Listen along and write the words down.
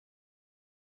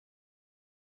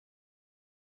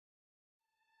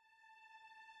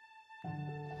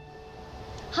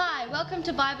welcome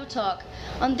to Bible Talk.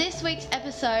 On this week's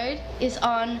episode is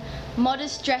on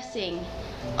modest dressing.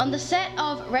 On the set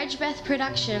of Regbeth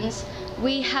Productions,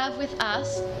 we have with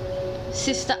us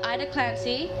Sister Ida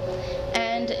Clancy,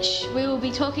 and we will be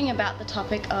talking about the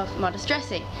topic of modest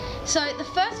dressing. So the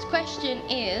first question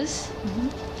is,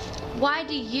 why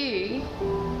do you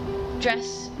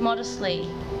dress modestly?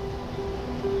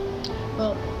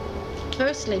 Well,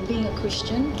 firstly, being a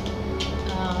Christian,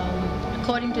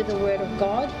 according to the Word of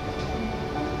God,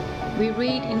 we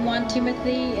read in 1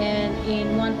 Timothy and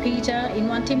in 1 Peter. In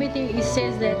 1 Timothy it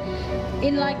says that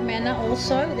in like manner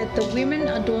also that the women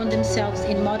adorn themselves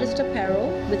in modest apparel,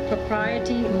 with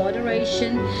propriety,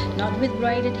 moderation, not with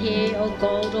braided hair or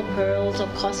gold or pearls or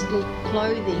costly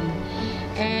clothing.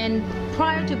 And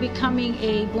prior to becoming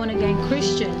a born-again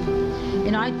Christian,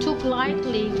 I took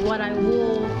lightly what I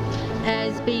wore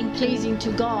as being pleasing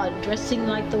to God, dressing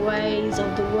like the ways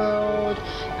of the world,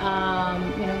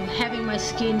 having my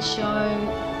skin shown.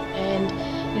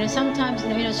 And sometimes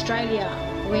in Australia,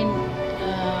 when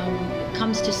it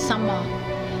comes to summer,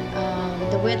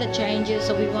 the weather changes,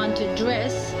 so we want to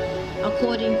dress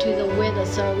according to the weather.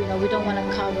 So we don't want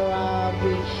to cover up,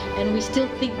 and we still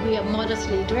think we are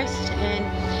modestly dressed,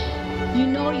 and you're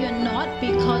not,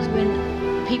 because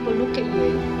when people look at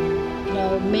you,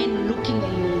 men looking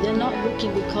at you, they're not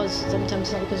looking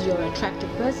sometimes not because you're an attractive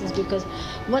person, it's because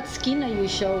what skin are you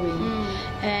showing?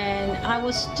 And I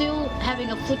was still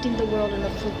having a foot in the world and a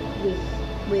foot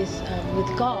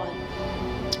with God,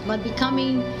 but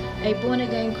becoming a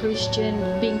born-again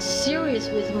Christian, being serious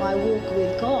with my walk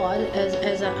with God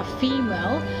as a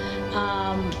female,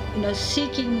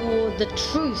 seeking more the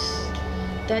truth,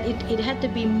 that it had to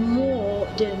be more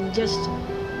than just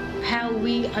how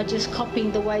we are just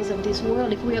copying the ways of this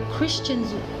world. If we are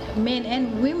Christians, men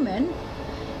and women,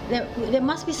 there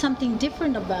must be something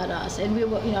different about us. And we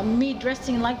were, me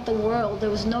dressing like the world, there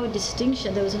was no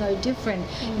distinction, there was no different.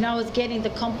 I was getting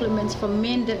the compliments from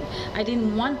men that I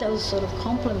didn't want those sort of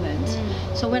compliments.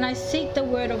 So when I seek the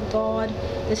Word of God,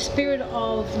 the Spirit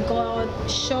of God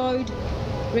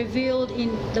revealed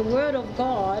in the Word of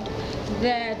God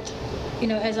that,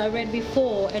 as I read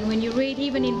before, and when you read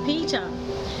even in Peter,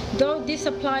 though this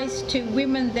applies to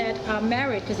women that are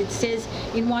married, because it says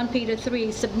in 1 Peter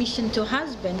 3, submission to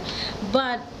husband,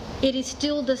 but it is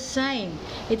still the same.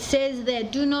 It says there,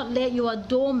 do not let your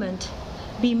adornment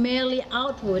be merely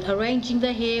outward, arranging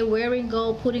the hair, wearing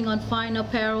gold, putting on fine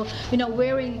apparel,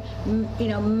 wearing,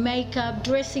 makeup,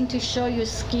 dressing to show your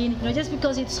skin, just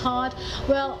because it's hot.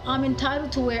 Well, I'm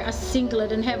entitled to wear a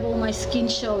singlet and have all my skin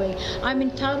showing. I'm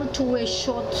entitled to wear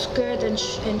short skirt and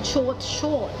short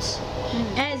shorts.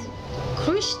 As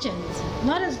Christians,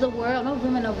 not as the world, not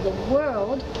women of the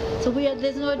world. So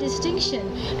there's no distinction.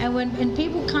 And when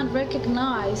people can't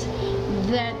recognize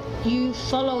that you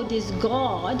follow this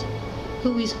God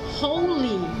who is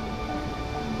holy,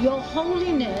 your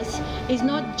holiness is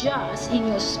not just in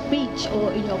your speech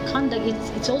or in your conduct,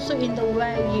 it's also in the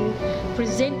way you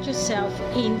present yourself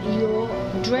in your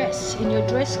dress, in your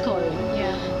dress code.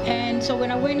 And so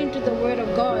when I went into the Word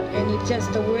of God, and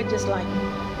the word just like,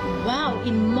 wow,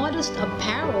 in modest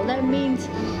apparel, that means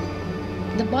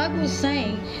the Bible is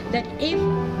saying that if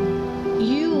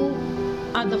you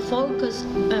are the focus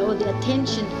or the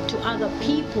attention to other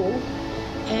people,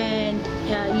 and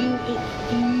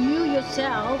you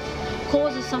yourself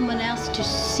causes someone else to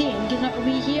sin.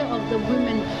 We hear of the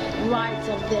women rights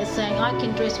of there saying, I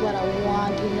can dress what I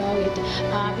want,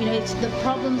 it's the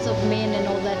problems of men and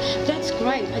all that. That's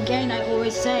great. Again, I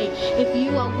always say, if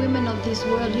you are women of this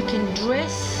world, you can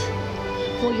dress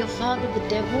for your father, the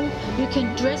devil. You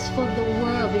can dress for the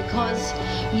world, because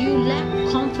you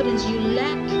lack confidence, you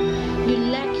lack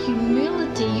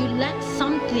humility, you lack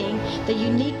something that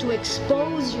you need to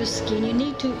expose your skin. You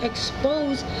need to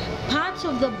expose parts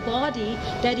of the body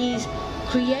that is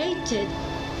created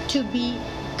to be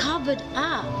covered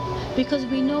up, because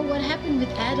we know what happened with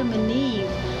Adam and Eve.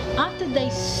 After they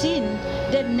sinned,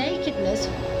 their nakedness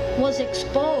was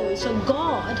exposed. So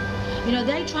God,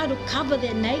 they tried to cover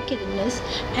their nakedness,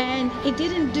 and it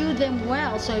didn't do them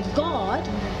well. So God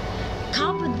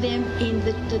covered them in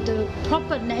the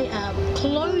proper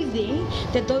clothing,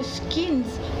 that those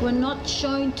skins were not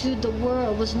shown to the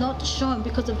world, was not shown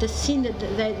because of the sin that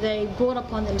they brought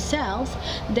upon themselves,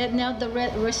 that now the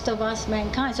rest of us,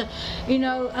 mankind. So,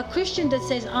 a Christian that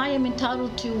says, I am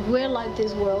entitled to wear like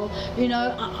this world,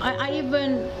 I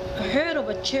even heard of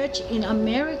a church in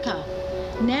America.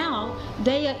 Now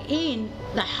they are in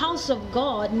the house of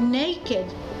God naked,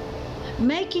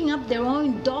 making up their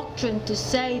own doctrine to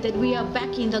say that we are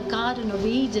back in the Garden of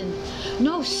Eden.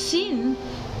 No sin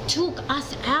took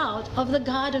us out of the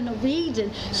Garden of Eden.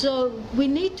 So we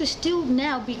need to still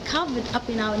now be covered up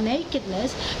in our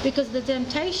nakedness, because the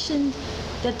temptation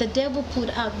that the devil put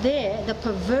out there, the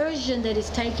perversion that is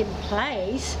taking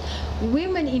place,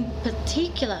 women in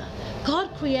particular,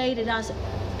 God created us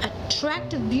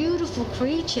attractive, beautiful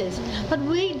creatures, but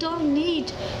we don't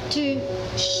need to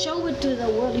show it to the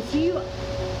world. If you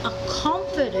are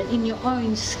confident in your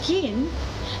own skin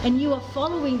and you are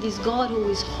following this God who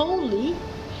is holy,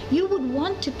 you would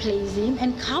want to please him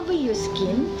and cover your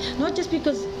skin, not just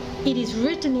because it is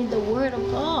written in the Word of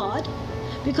God,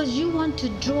 because you want to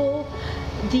draw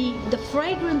the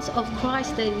fragrance of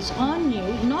Christ that is on you,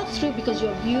 not through because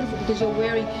you're beautiful, because you're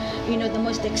wearing, the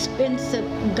most expensive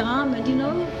garment,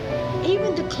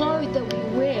 even the clothes that we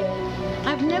wear.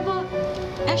 I've never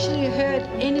actually heard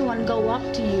anyone go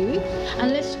up to you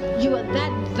unless you are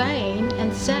that vain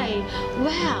and say,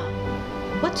 wow,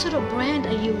 what sort of brand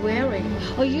are you wearing?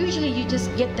 Or usually you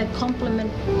just get that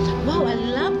compliment, wow, I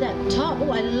love that top,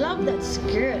 oh, I love that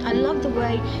skirt, I love the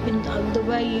way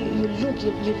you look,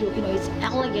 it's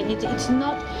elegant, it's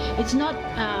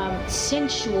not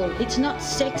sensual, it's not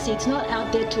sexy, it's not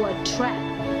out there to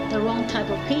attract the wrong type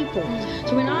of people.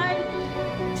 So when I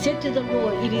said to the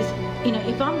Lord, it is,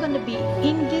 if I'm going to be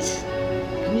in this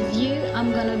with you,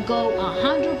 I'm going to go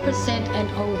 100% and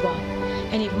over.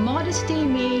 And if modesty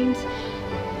means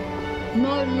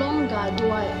no longer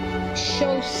do I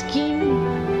show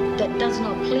skin that does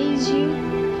not please you,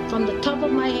 from the top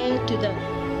of my head to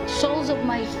the soles of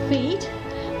my feet,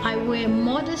 I wear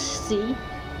modesty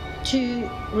to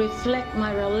reflect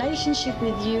my relationship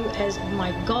with you as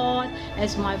my God,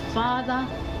 as my Father.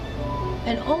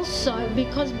 And also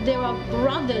because there are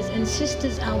brothers and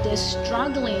sisters out there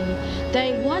struggling,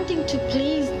 they're wanting to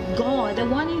please God, they're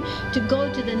wanting to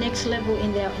go to the next level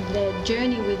in their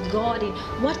journey with God. And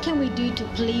what can we do to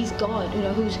please God?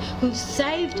 Who's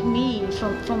saved me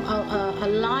from a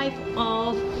life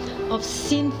of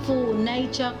sinful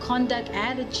nature, conduct,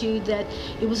 attitude, that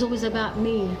it was always about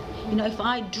me. If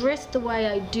I dress the way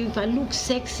I do, if I look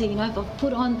sexy, if I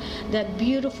put on that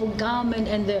beautiful garment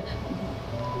and the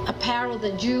apparel,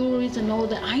 the jewelries and all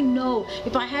that, I know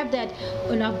if I have that,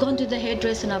 when I've gone to the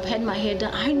hairdresser and I've had my hair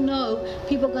done, I know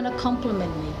people are going to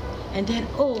compliment me, and then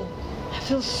I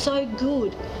feel so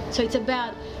good. So it's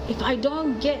about, if I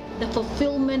don't get the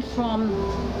fulfillment from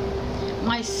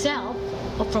myself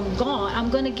or from God, I'm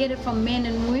going to get it from men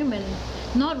and women,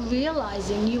 not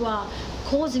realizing you are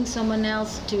causing someone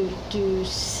else to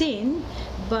sin,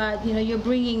 but you're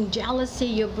bringing jealousy,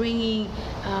 you're bringing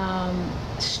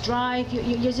strife,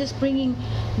 you're just bringing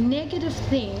negative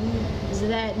things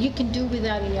that you can do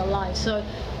without in your life. So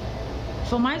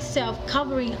for myself,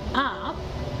 covering up,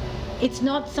 it's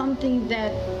not something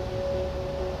that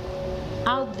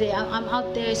out there, I'm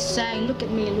out there saying, look at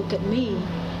me, look at me.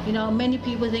 Many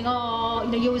people think,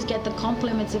 you always get the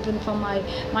compliments even from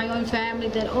my own family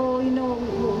that,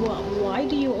 why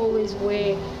do you always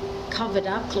wear covered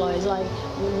up clothes? Like,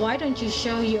 why don't you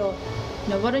show your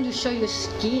why don't you show your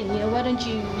skin? Why don't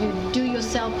you do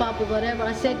yourself up or whatever?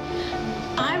 I said,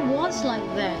 I was like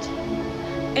that,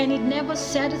 and it never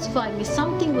satisfied me.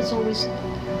 Something was always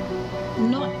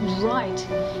not right,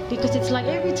 because it's like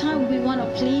every time we want to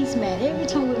please man, every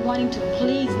time we're wanting to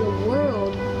please the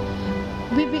world,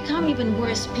 we become even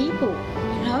worse people.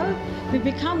 We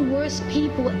become worse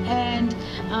people, and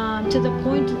to the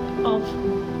point of,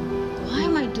 why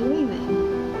am I doing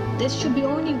that? There should be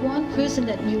only one person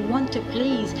that you want to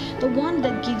please, the one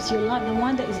that gives you life, the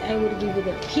one that is able to give you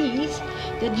the peace,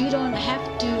 that you don't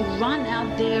have to run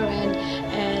out there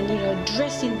and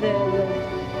dress in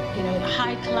the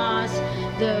high class,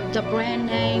 the brand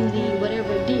name, the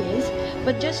whatever it is,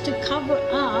 but just to cover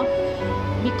up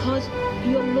because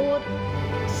your Lord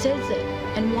says it,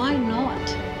 and why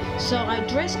not? So I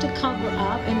dress to cover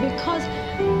up, and because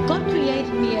God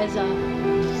created me as a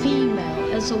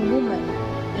female, as a woman,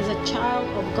 as a child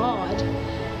of God,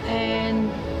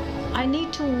 and I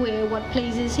need to wear what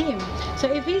pleases him.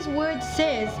 So if his word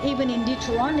says, even in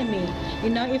Deuteronomy,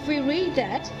 if we read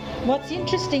that, what's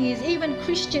interesting is even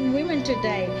Christian women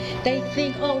today, they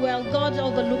think, God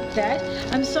overlooked that.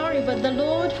 I'm sorry, but the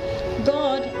Lord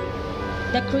God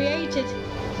that created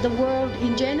the world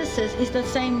in Genesis is the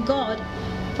same God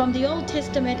from the Old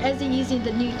Testament as he is in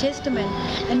the New Testament.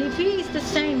 And if he is the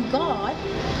same God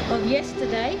of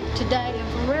yesterday, today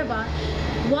and forever,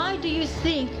 why do you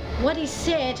think what he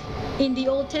said in the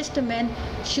Old Testament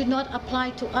should not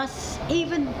apply to us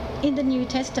even in the New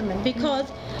Testament? Because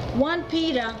 1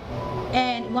 Peter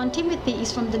and 1 Timothy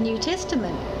is from the New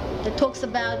Testament that talks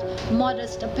about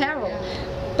modest apparel.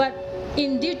 But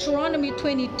in Deuteronomy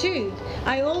 22,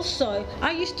 I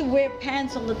used to wear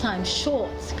pants all the time,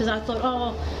 shorts, because I thought,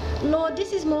 oh, Lord,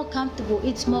 this is more comfortable,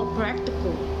 it's more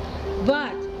practical.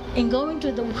 But in going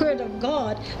to the Word of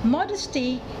God,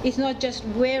 modesty is not just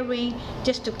wearing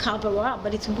just to cover up,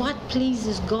 but it's what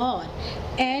pleases God.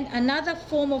 And another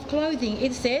form of clothing,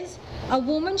 it says, a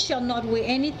woman shall not wear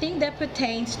anything that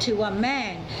pertains to a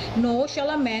man, nor shall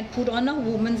a man put on a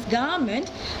woman's garment,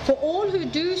 for all who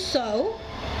do so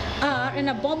are an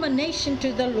abomination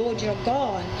to the Lord your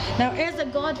God. Now, as a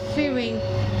God-fearing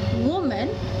woman,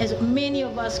 as many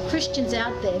of us Christians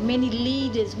out there, many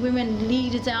leaders, women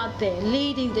leaders out there,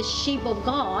 leading the sheep of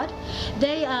God,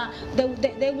 they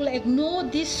will ignore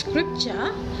this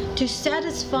scripture to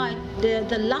satisfy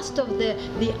the lust of the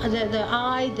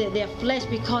eye, their flesh,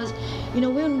 because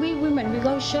when we women, we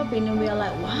go shopping and we are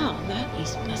like, wow, that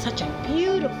is such a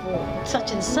beautiful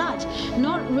such and such,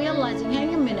 not realizing,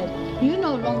 hang a minute, you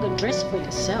no longer dress for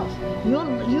yourself,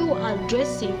 you are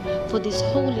dressing for this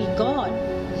holy God.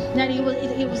 Now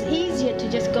it was easier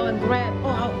to just go and grab,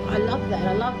 oh, I love that,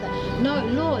 I love that. No,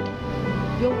 Lord,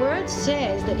 your word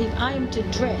says that if I am to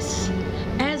dress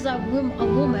as a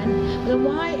woman, then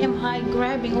why am I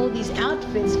grabbing all these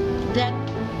outfits that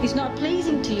is not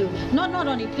pleasing to you? Not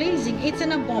only pleasing, it's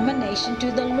an abomination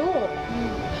to the Lord.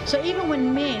 So even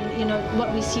when men,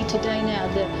 what we see today now,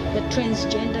 the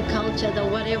transgender culture, the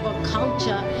whatever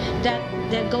culture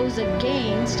that goes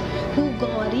against who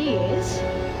God is,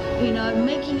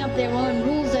 making up their own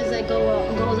rules as they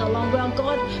goes along. Well,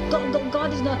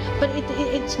 God is not, but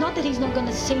it's not that He's not going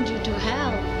to send you to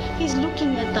hell. He's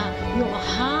looking at your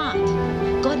heart.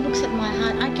 God looks at my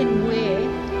heart. I can wear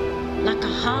like a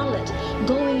harlot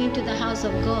going into the house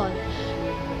of God.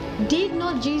 Did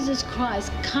not Jesus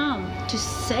Christ come to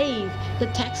save the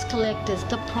tax collectors,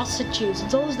 the prostitutes,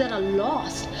 those that are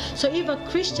lost? So if a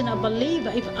Christian, a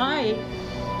believer, if I,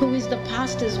 who is the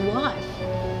pastor's wife,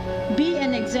 be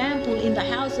an example in the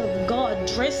house of God,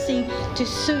 dressing to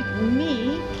suit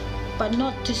me, but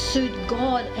not to suit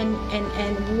God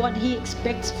and what He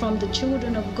expects from the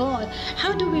children of God,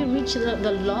 how do we reach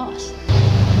the lost?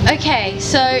 Okay,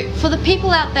 so for the people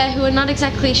out there who are not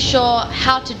exactly sure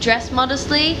how to dress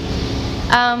modestly,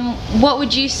 what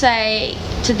would you say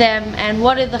to them, and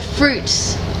what are the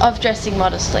fruits of dressing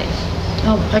modestly?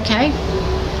 Oh, okay.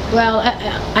 Well,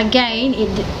 again,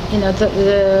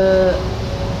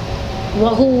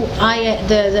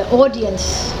 the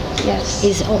audience, yes,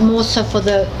 is more so for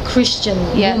the Christian,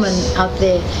 yes, woman out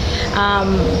there.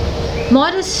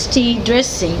 Modesty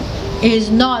dressing is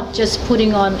not just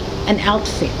putting on an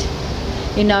outfit.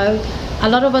 A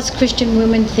lot of us Christian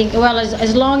women think, well,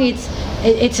 as long it's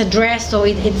a dress, or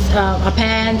it's a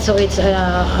pants, or it's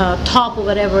a top, or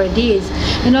whatever it is,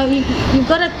 you've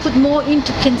got to put more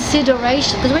into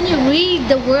consideration, because when you read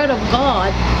the Word of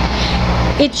God,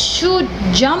 it should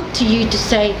jump to you to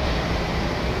say,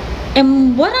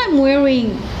 am what I'm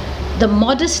wearing the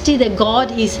modesty that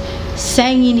God is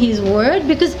saying in His Word?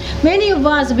 Because many of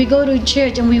us, we go to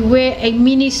church and we wear a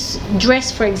mini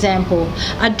dress, for example,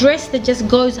 a dress that just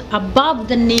goes above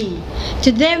the knee.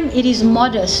 To them it is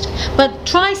modest, but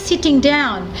try sitting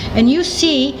down and you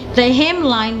see the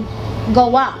hemline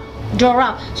draw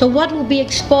up. So what will be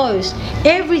exposed?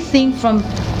 Everything from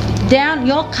down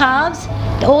your calves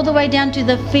all the way down to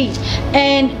the feet.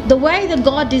 And the way that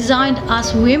God designed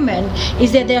us women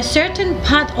is that there are certain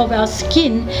parts of our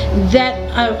skin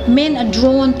that men are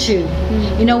drawn to.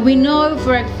 We know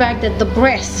for a fact that the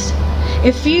breast,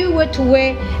 if you were to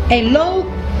wear a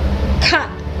low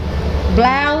cut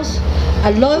blouse,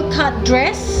 a low cut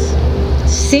dress,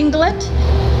 singlet,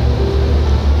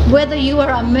 whether you are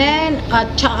a man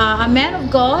of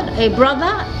God, a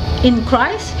brother in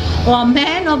Christ, or a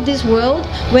man of this world,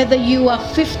 whether you are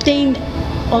 15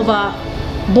 of a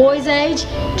boy's age,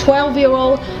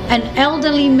 12-year-old, an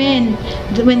elderly man,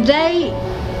 when their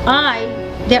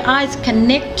eyes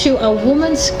connect to a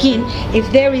woman's skin, if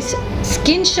there is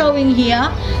skin showing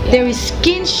here, there is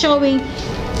skin showing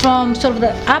from sort of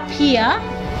the up here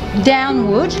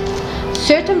downward,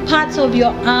 certain parts of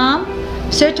your arm,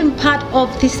 certain part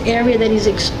of this area that is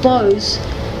exposed,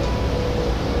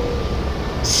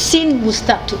 sin will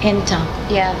start to enter.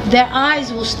 Yeah. Their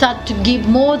eyes will start to give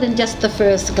more than just the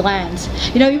first glance.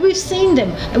 We've seen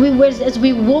them. As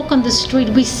we walk on the street,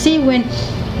 we see when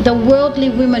the worldly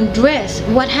women dress,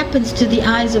 what happens to the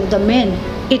eyes of the men?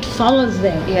 It follows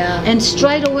them. Yeah. And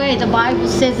straight away, the Bible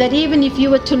says that even if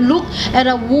you were to look at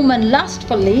a woman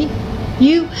lustfully,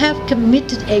 you have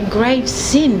committed a grave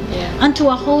sin unto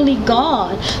a holy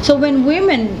God. So when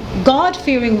women,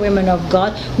 God-fearing women of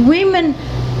God, women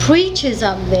preachers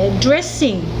up there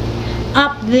dressing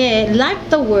up there like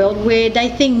the world, where they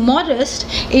think modest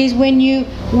is when you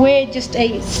wear just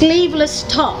a sleeveless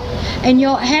top and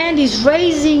your hand is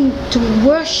raising to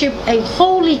worship a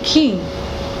holy king,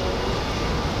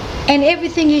 and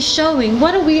everything is showing.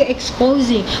 What are we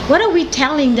exposing? What are we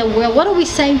telling the world? What are we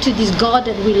saying to this God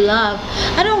that we love?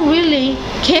 I don't really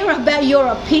care about your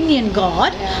opinion,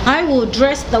 God. I will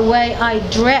dress the way I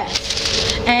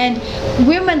dress. And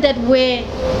women that wear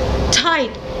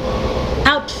tight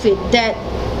outfit, that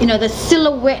the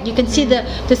silhouette, you can see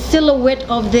the silhouette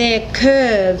of their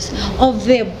curves, of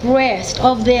their breast,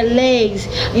 of their legs,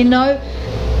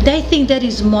 they think that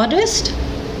is modest.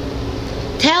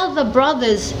 Tell the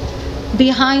brothers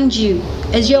behind you,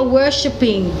 as you're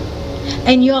worshiping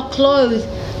and your clothes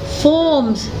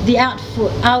forms the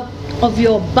outfit out of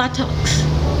your buttocks,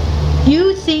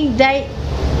 you think they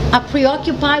are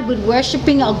preoccupied with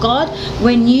worshiping a God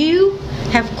when you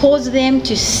have caused them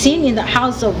to sin in the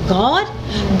house of God?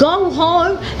 Go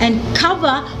home and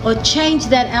cover or change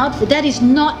that outfit. That is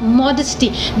not modesty.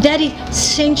 That is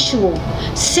sensual.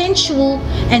 Sensual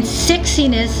and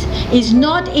sexiness is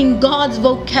not in God's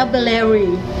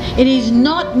vocabulary. It is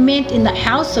not meant in the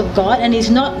house of God, and is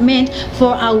not meant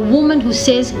for a woman who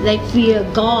says they fear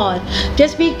God.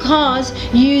 Just because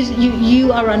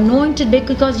you are anointed,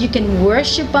 because you can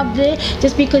worship up there,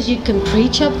 just because you can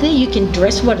preach up there, you can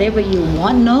dress whatever you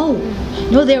want. No,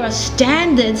 there are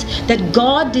standards that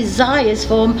God desires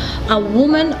from a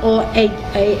woman or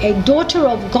a daughter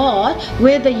of God,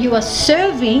 whether you are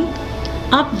serving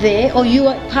up there or you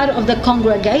are part of the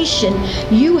congregation.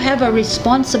 You have a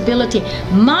responsibility.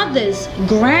 Mothers,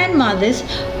 grandmothers,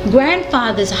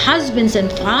 grandfathers, husbands and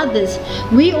fathers,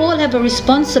 we all have a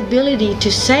responsibility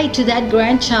to say to that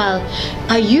grandchild,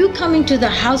 are you coming to the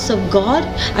house of God?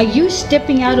 Are you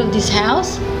stepping out of this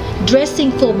house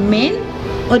dressing for men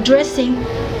or dressing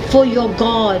for your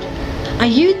God? Are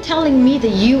you telling me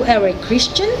that you are a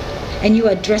Christian and you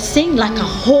are dressing like a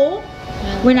whore?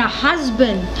 When a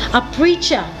husband, a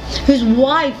preacher, whose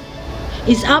wife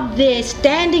is up there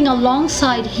standing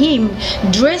alongside him,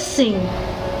 dressing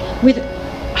with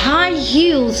high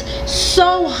heels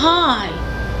so high.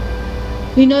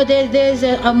 There's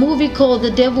a movie called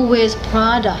The Devil Wears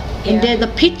Prada, and there the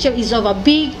picture is of a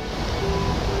big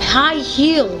high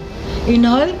heel.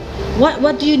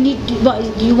 What do you need?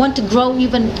 Do you want to grow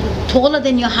even taller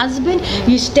than your husband?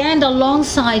 You stand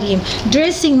alongside him,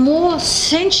 dressing more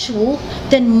sensual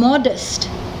than modest.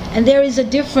 And there is a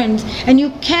difference. And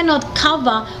you cannot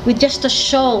cover with just a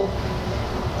shawl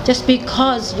just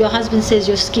because your husband says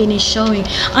your skin is showing.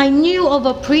 I knew of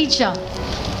a preacher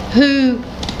who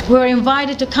were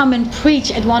invited to come and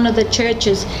preach at one of the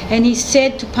churches, and he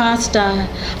said to pastor,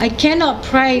 I cannot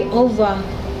pray over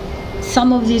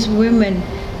some of these women,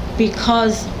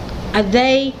 because are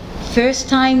they first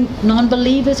time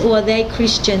non-believers or are they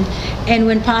Christians? And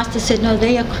when pastor said no,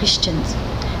 they are Christians,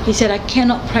 he said I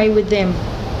cannot pray with them,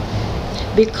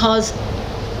 because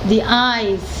the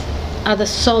eyes are the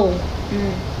soul.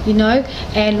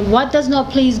 And what does not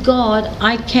please God,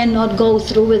 I cannot go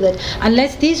through with it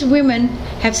unless these women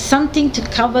have something to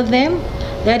cover them.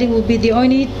 That it will be the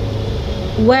only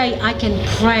way I can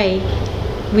pray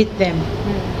with them.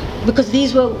 Because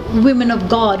these were women of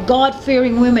God,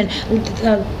 God-fearing women,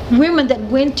 women that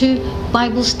went to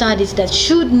Bible studies, that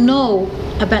should know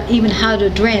about even how to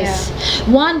dress.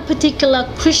 One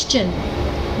particular Christian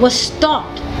was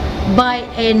stopped by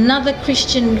another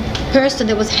Christian person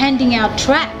that was handing out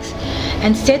tracts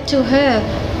and said to her,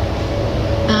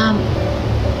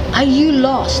 are you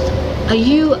lost? Are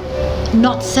you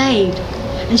not saved?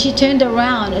 And she turned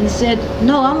around and said,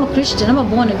 no, I'm a Christian. I'm a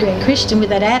born-again Christian, with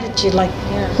that attitude like,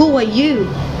 who are you?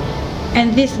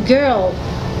 And this girl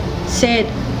said,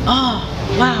 oh,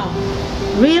 wow,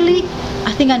 really?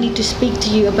 I think I need to speak to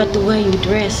you about the way you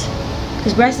dress.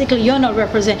 Because basically you're not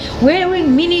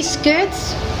wearing mini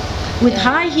skirts with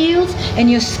high heels and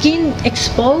your skin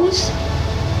exposed.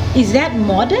 Is that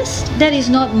modest? That is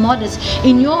not modest.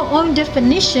 In your own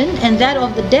definition and that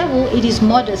of the devil, it is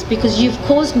modest, because you've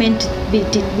caused men to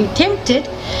be tempted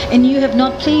and you have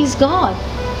not pleased God.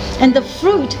 And the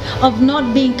fruit of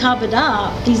not being covered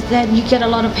up is that you get a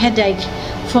lot of headache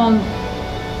from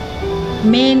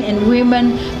men and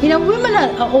women. Women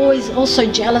are always also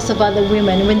jealous of other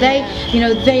women. When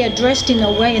they are dressed in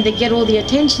a way and they get all the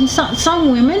attention,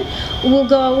 some women will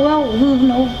go,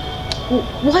 well,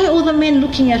 why are all the men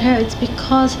looking at her? It's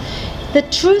because the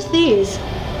truth is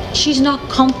she's not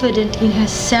confident in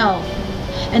herself.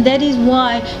 And that is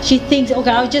why she thinks, okay,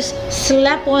 I'll just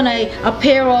slap on a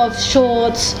pair of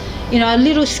shorts,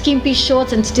 little skimpy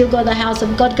shorts and still go to the house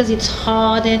of God because it's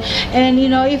hot, and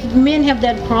if men have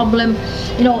that problem,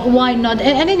 why not?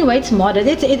 And anyway, it's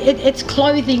modest. It's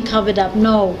clothing covered up.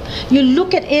 No, you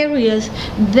look at areas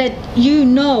that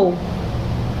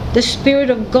the Spirit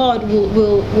of God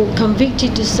will convict you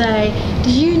to say,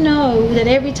 do you know that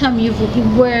every time you've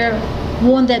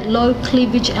worn that low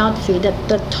cleavage outfit,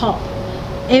 the top,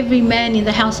 every man in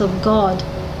the house of God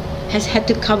has had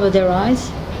to cover their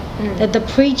eyes? That the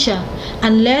preacher,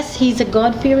 unless he's a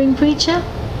God-fearing preacher,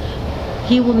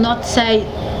 he will not say,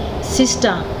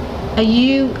 sister, are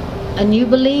you a new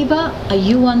believer? Are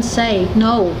you unsaved?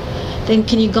 No. Then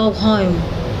can you go home?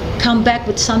 Come back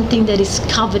with something that is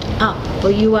covered up,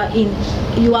 for you are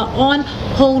on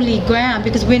holy ground.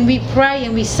 Because when we pray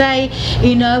and we say,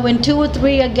 when 2 or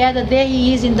 3 are gathered, there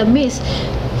he is in the midst.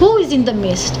 Who is in the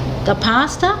midst? The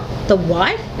pastor? The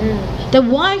wife? The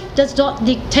wife does not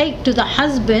dictate to the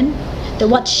husband that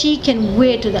what she can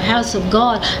wear to the house of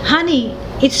God. Honey,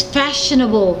 it's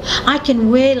fashionable. I can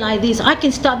wear like this. I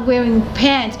can start wearing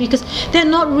pants, because they're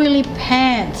not really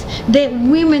pants. They're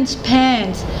women's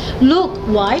pants. Look,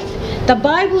 wife, the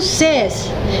Bible says,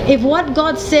 if what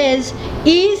God says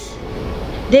is,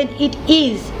 then it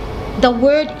is. The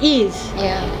word is.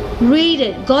 Yeah. Read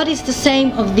it. God is the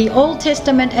same of the Old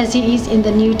Testament as he is in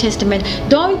the New Testament.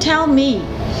 Don't tell me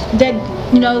that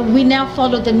we now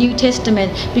follow the New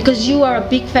Testament, because you are a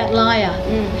big fat liar.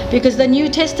 Because the New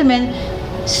Testament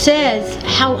says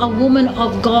how a woman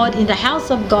of God in the house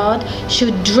of God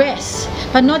should dress,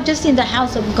 but not just in the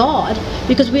house of God,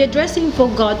 because we are dressing for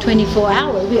God 24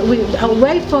 hours. We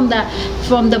away from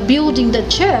the building, the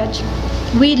church.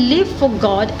 We live for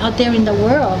God out there in the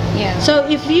world. Yeah. So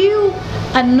if you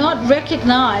are not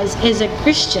recognized as a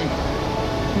Christian,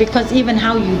 because even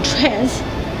how you dress,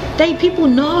 people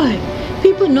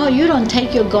know you don't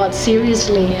take your God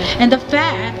seriously. Yeah. And the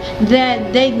fact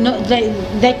that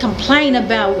they complain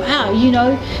about, wow,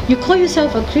 you call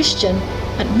yourself a Christian,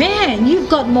 but man, you've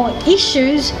got more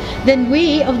issues than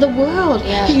we of the world.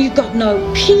 Yeah. You've got no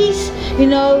peace.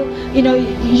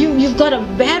 You've got a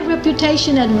bad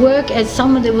reputation at work as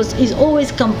someone that is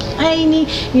always complaining.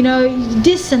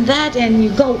 This and that, and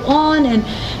you go on. And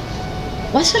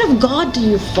what sort of God do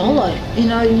you follow?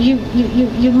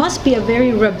 You must be a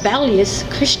very rebellious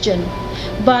Christian.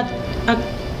 But a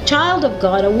child of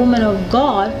God, a woman of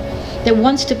God that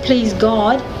wants to please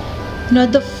God,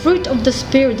 the fruit of the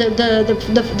Spirit,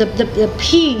 the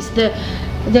peace, the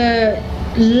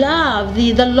love,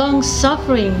 the long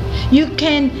suffering.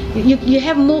 You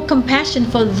have more compassion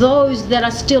for those that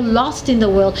are still lost in the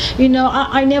world.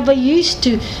 I never used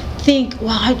to think,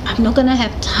 well, I'm not going to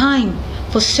have time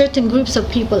for certain groups of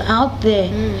people out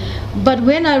there. But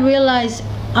when I realized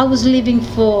I was living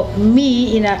for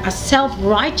me in a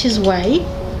self-righteous way,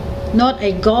 not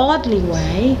a godly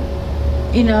way,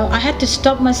 I had to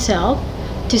stop myself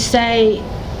to say,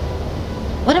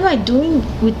 what am I doing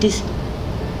with this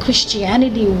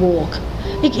Christianity walk?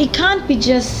 It can't be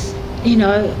just,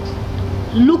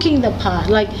 looking the part.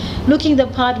 Like, looking the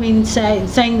part means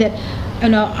saying that,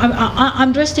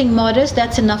 I'm dressing modest,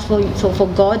 that's enough for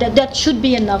God. That should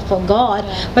be enough for God.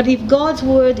 But if God's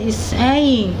word is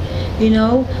saying,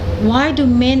 why do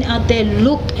men out there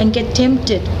look and get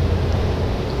tempted?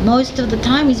 Most of the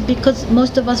time is because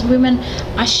most of us women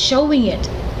are showing it,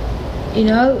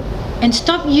 and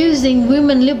stop using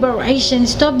women liberation.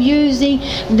 Stop using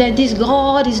that this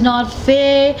God is not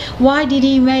fair. Why did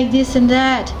he make this and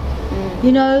that?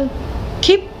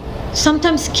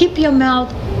 Sometimes keep your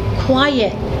mouth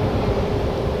quiet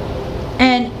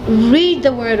and read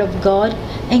the word of God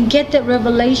and get that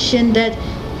revelation that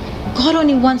God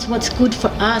only wants what's good for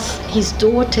us, his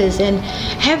daughters, and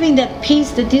having that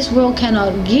peace that this world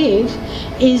cannot give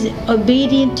is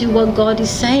obedient to what God is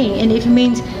saying. And if it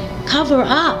means cover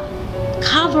up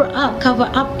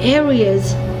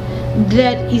areas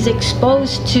that is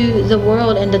exposed to the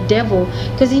world and the devil,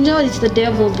 because it's the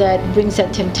devil that brings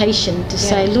that temptation to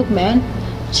say, look man,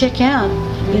 check out,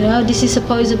 this is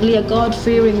supposedly a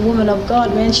God-fearing woman of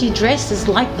God, man, she dresses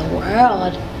like the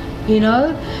world,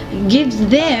 gives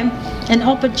them an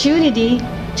opportunity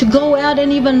to go out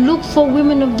and even look for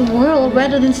women of the world,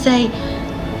 rather than say,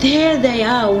 there they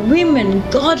are, women,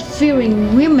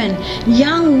 God-fearing women,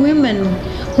 young women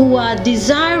who are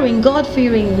desiring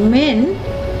God-fearing men,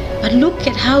 but look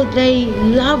at how they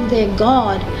love their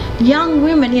God. Young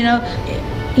women,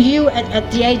 you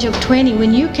at the age of 20,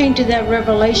 when you came to that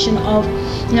revelation of,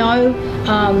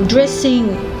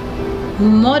 dressing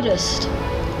modest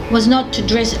was not to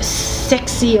dress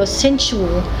sexy or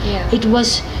sensual. It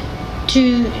was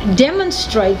to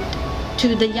demonstrate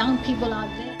to the young people out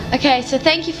there Okay, so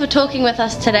thank you for talking with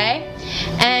us today.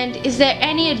 And is there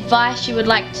any advice you would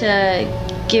like to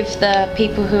give the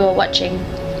people who are watching?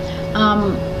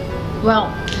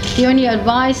 Well, the only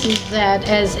advice is that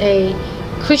as a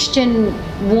Christian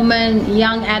woman,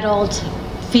 young adult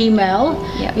female,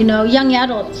 Yep. young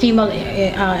adult female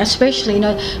especially,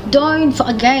 don't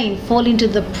again fall into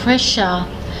the pressure,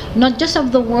 not just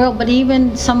of the world, but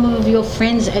even some of your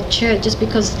friends at church, just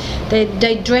because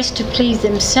they dress to please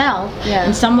themselves. Yeah.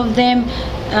 And some of them,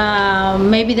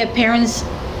 maybe their parents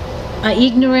are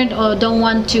ignorant or don't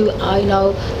want to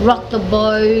rock the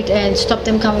boat and stop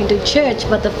them coming to church.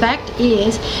 But the fact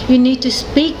is, you need to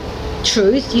speak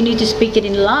truth. You need to speak it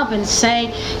in love and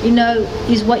say,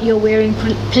 is what you're wearing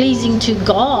pleasing to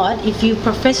God, if you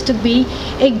profess to be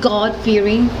a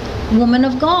God-fearing woman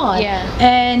of God. Yeah.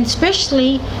 And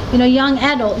especially young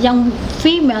adult, young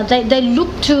female, they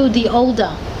look to the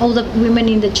older women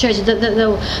in the church,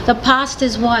 the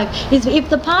pastor's wife. If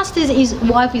the pastor's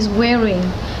wife is wearing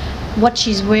what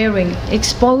she's wearing,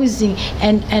 exposing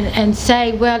and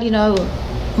say, well,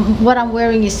 what I'm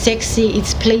wearing is sexy,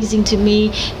 it's pleasing to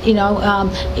me,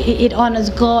 it honors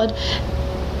God.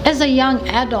 As a young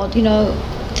adult,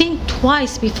 think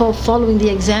twice before following the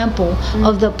example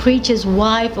of the preacher's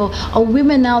wife or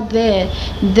women out there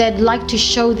that like to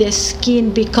show their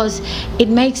skin, because it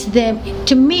makes them,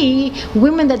 to me,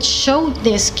 women that show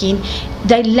their skin,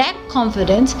 they lack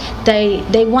confidence.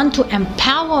 They want to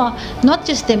empower not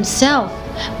just themselves,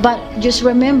 but just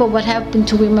remember what happened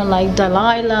to women like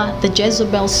Delilah, the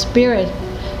Jezebel spirit.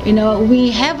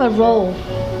 We have a role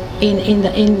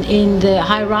in the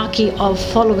hierarchy of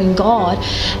following God.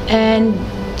 And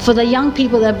for the young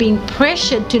people that are being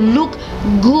pressured to look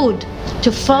good,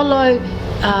 to follow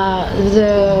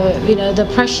the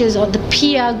pressures of the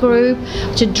peer group,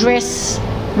 to dress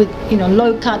with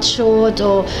low cut short,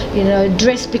 or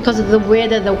dress because of the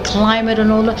weather, the climate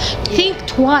and all that. Think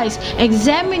twice,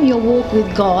 examine your walk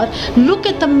with God, look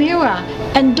at the mirror,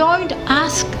 and don't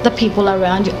ask the people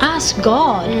around you, ask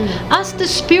God. Ask the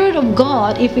Spirit of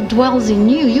God if it dwells in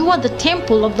you. You are the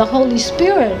temple of the Holy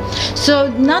Spirit, so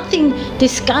nothing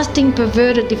disgusting,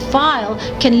 perverted, defiled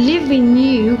can live in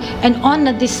you and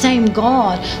honor the same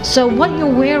God. So what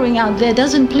you're wearing out there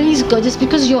doesn't please God. Just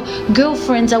because your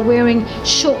girlfriends are wearing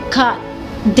shortcut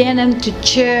denim to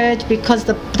church because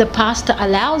the pastor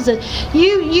allows it,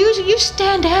 you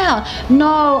stand out.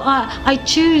 No, I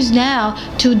choose now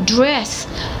to dress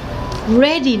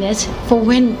readiness for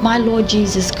when my Lord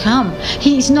Jesus come.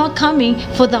 He is not coming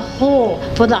for the whore,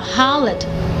 for the harlot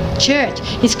church.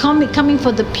 He's coming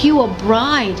for the pure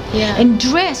bride. Yeah. And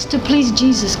dress to please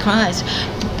Jesus Christ.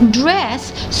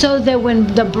 Dress so that when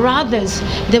the brothers,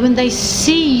 that when they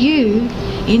see you,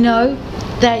 they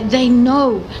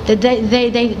know that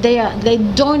they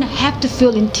don't have to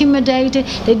feel intimidated.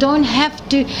 They don't have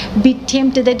to be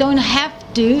tempted. They don't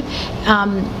have to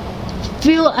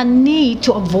feel a need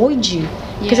to avoid you.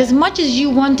 Because as much as you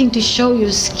wanting to show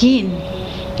your skin,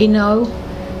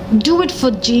 do it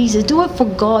for Jesus, do it for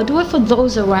God, do it for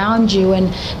those around you,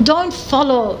 and don't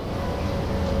follow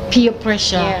peer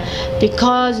pressure,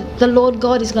 because the Lord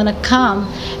God is going to come,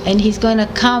 and He's going to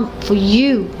come for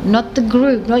you, not the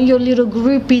group, not your little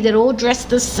groupie that all dress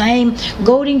the same,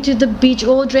 going to the beach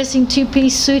all dressing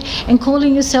two-piece suit and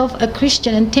calling yourself a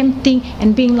Christian and tempting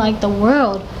and being like the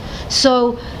world.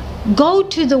 So go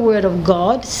to the Word of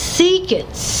God, seek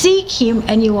it, seek Him,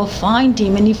 and you will find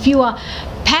Him. And if you are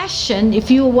passion,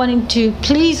 if you are wanting to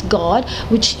please God,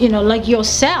 which like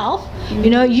yourself,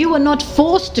 you were not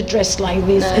forced to dress like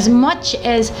this. As much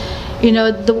as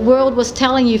the world was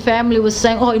telling you, family was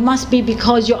saying, oh, it must be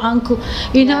because your uncle, so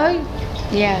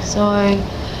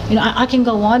I can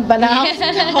go on, but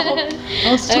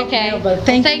I'll stop now. But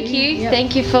thank you. Yep.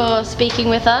 Thank you for speaking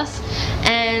with us,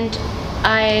 and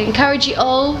I encourage you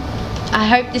all. I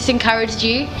hope this encouraged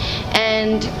you,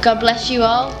 and God bless you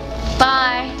all.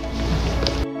 Bye.